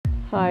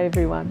Hi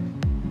everyone.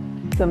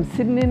 So I'm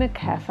sitting in a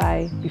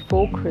cafe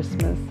before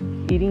Christmas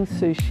eating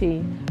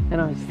sushi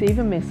and I receive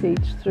a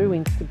message through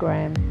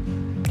Instagram,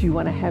 do you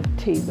want to have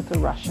tea with a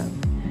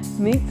Russian?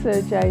 Meet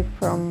Sergey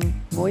from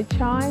Muay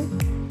Thai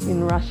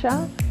in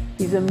Russia.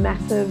 He's a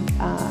massive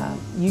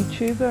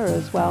YouTuber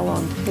as well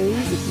on tea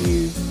if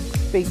you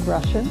speak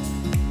Russian,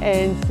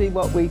 and see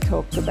what we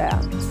talked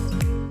about.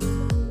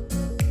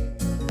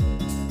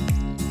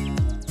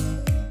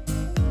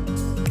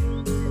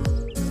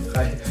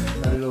 Hi,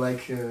 I really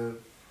like to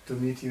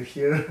meet you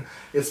here.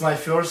 It's my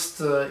first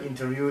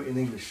interview in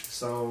English,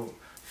 so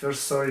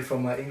first sorry for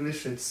my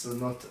English, it's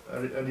not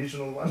an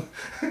original one.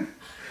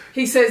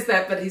 He says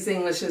that, but his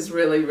English is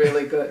really,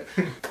 really good.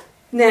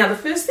 Now, the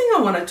first thing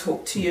I want to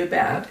talk to you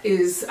about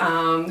is,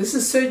 this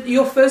is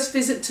your first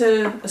visit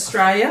to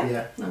Australia?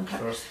 Yeah, okay.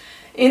 First.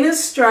 In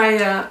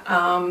Australia,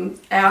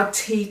 our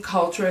tea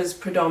culture is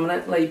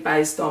predominantly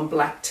based on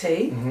black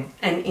tea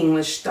and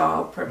English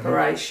style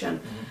preparation.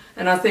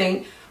 And I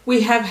think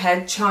we have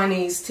had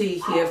Chinese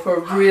tea here for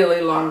a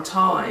really long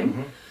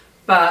time,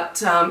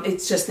 but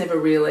it's just never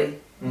really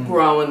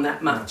grown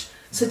that much.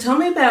 So tell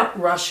me about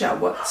Russia.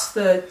 What's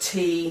the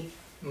tea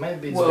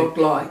world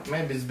like?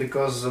 Maybe it's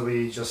because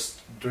we just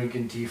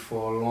drinking tea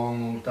for a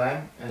long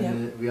time,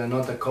 and we are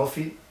not a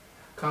coffee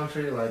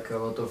country like a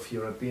lot of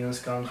European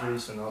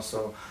countries, and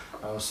also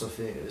I also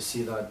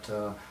see that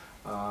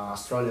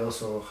Australia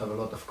also have a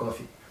lot of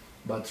coffee,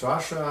 but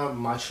Russia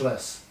much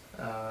less.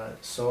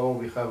 So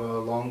we have a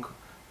long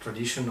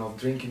tradition of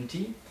drinking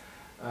tea,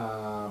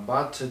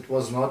 but it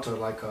was not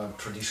like a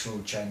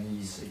traditional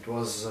Chinese. It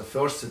was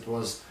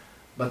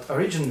but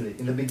originally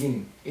in the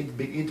beginning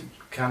it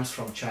comes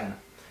from China.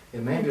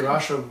 And maybe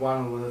Russia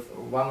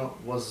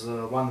was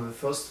one of the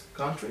first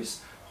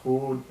countries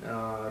who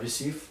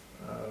received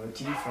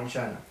tea from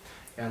China,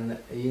 and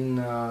in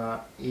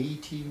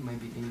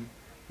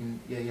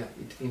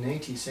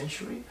 18th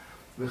century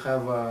we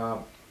have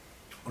a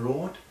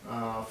road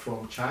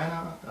from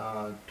China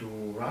to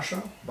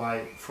Russia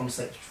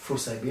through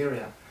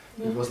Siberia.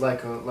 It was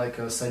like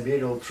a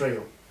Siberian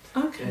trail.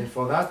 Okay. And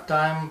for that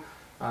time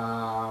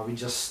we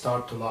just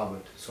start to love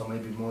it. So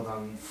maybe more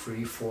than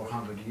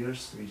 300-400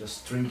 years we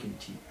just drinking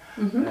tea.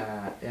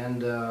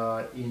 And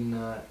in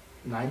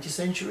 19th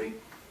century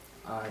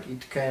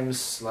it came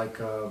like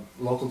a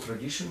local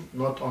tradition,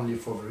 not only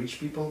for the rich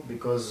people,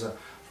 because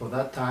for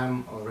that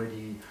time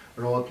already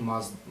road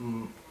must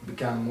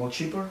become more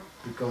cheaper,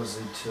 because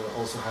it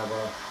also have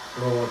a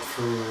road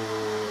through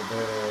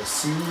the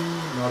sea,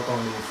 not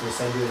only through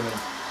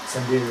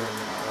Siberian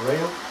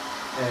rail,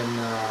 and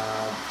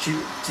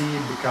tea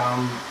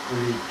become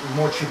really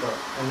more cheaper,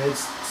 and it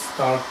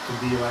start to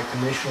be like a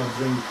national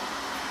drink.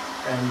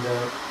 And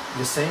at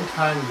the same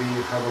time we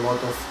have a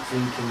lot of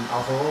drinking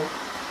alcohol,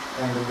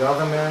 and the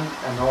government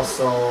and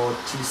also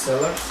tea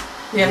sellers,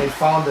 they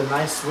found a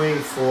nice way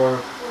for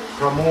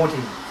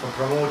promoting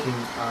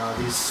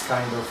this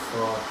kind of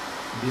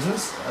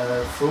business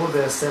through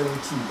the selling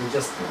tea. They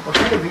just,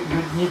 okay,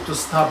 you need to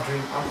stop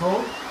drinking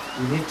alcohol,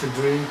 you need to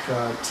drink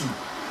tea.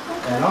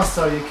 And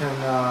also you can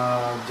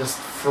just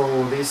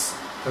through this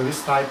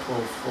type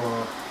of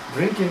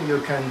drinking, you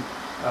can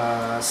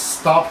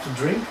stop to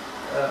drink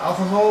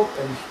alcohol,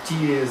 and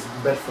tea is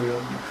bad for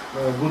you,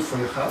 good for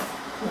your health.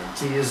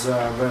 Tea is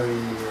very...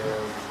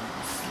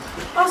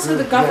 so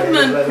the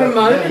government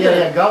promoted it?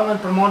 Yeah,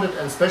 government promoted,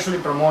 and especially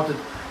promoted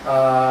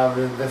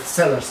the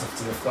sellers of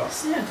tea, of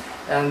course. Yeah.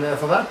 And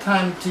for that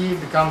time tea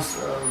becomes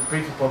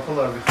pretty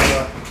popular. We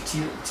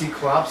have tea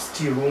clubs,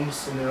 tea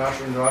rooms in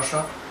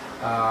Russia.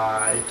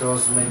 It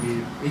was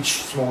maybe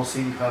each small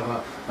city have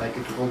like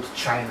it called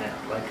China,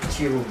 like a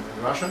tea room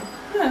in Russia.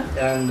 Yeah.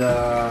 And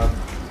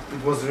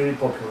it was really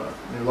popular.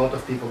 A lot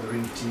of people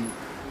drink tea.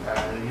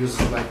 Use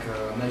like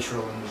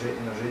natural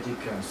energetic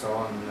and so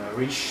on,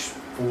 rich,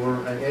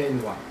 poor, and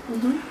anyone.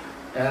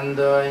 And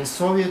in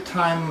Soviet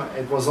time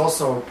it was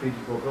also pretty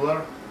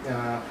popular.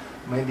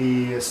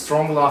 Maybe a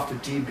strong love to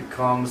tea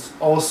becomes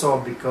also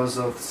because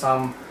of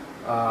some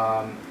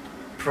in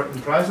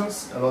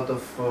prisons. A lot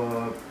of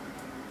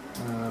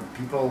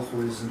people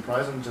who is in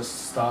prison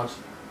just start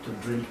to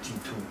drink tea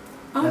too.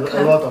 Okay.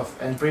 A lot of,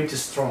 and pretty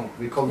strong.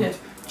 We call it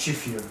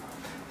chifir.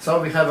 So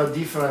we have a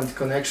different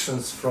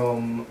connections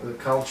from the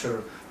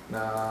culture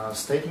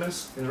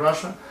statements in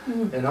Russia,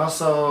 and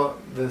also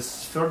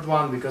this third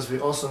one, because we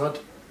also not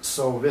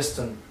so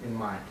Western in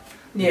mind.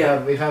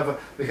 Yeah, we have a,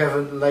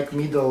 like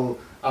middle.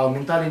 Our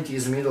mentality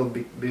is middle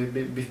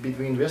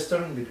between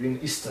Western, between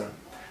Eastern.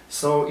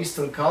 So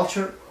Eastern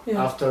culture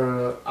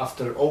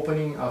after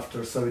opening,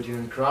 after Soviet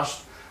Union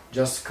crashed,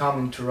 just come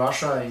into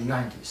Russia in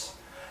 90s,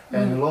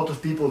 and a lot of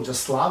people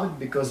just love it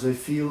because they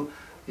feel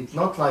it's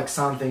not like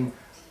something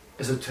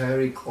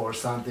esoteric or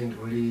something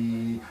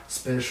really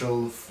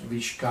special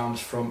which comes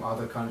from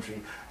other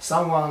country.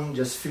 Someone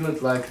just feel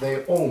it like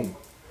their own.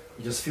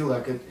 You just feel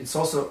like it's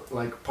also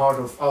like part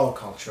of our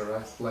culture,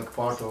 right? Like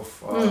part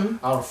of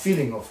our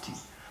feeling of tea.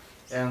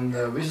 And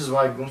this is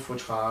why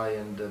Gunfuchai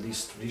and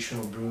this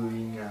traditional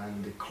brewing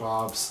and the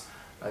clubs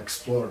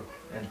explore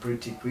and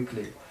pretty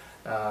quickly.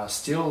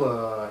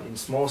 still in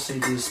small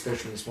cities,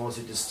 especially in small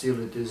cities, still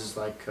it is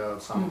like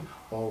some,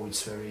 oh,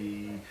 it's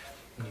very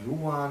new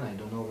one, I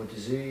don't know what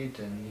is it,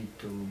 and need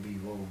to be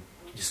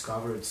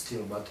discovered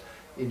still. But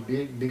in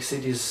big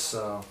cities,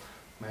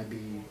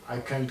 maybe I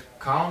can't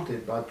count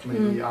it, but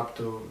maybe up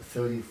to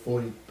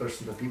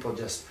 30–40% of people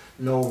just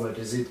know what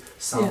is it,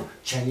 some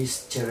Chinese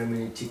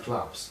ceremony tea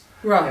clubs.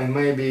 Right. And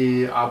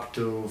maybe up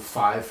to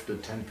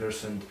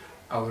 5–10%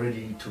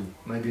 already into,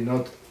 maybe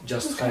not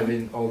just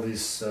having all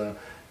these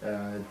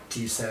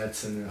tea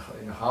sets in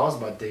the house,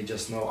 but they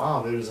just know,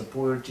 oh, there is a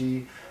pu'er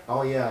tea,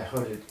 oh yeah, I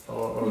heard it,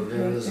 or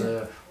there is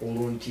a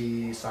oolong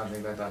tea,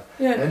 something like that.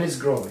 Yeah. And it's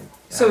growing.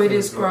 So it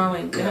is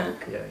growing, yeah.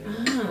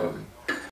 It's growing.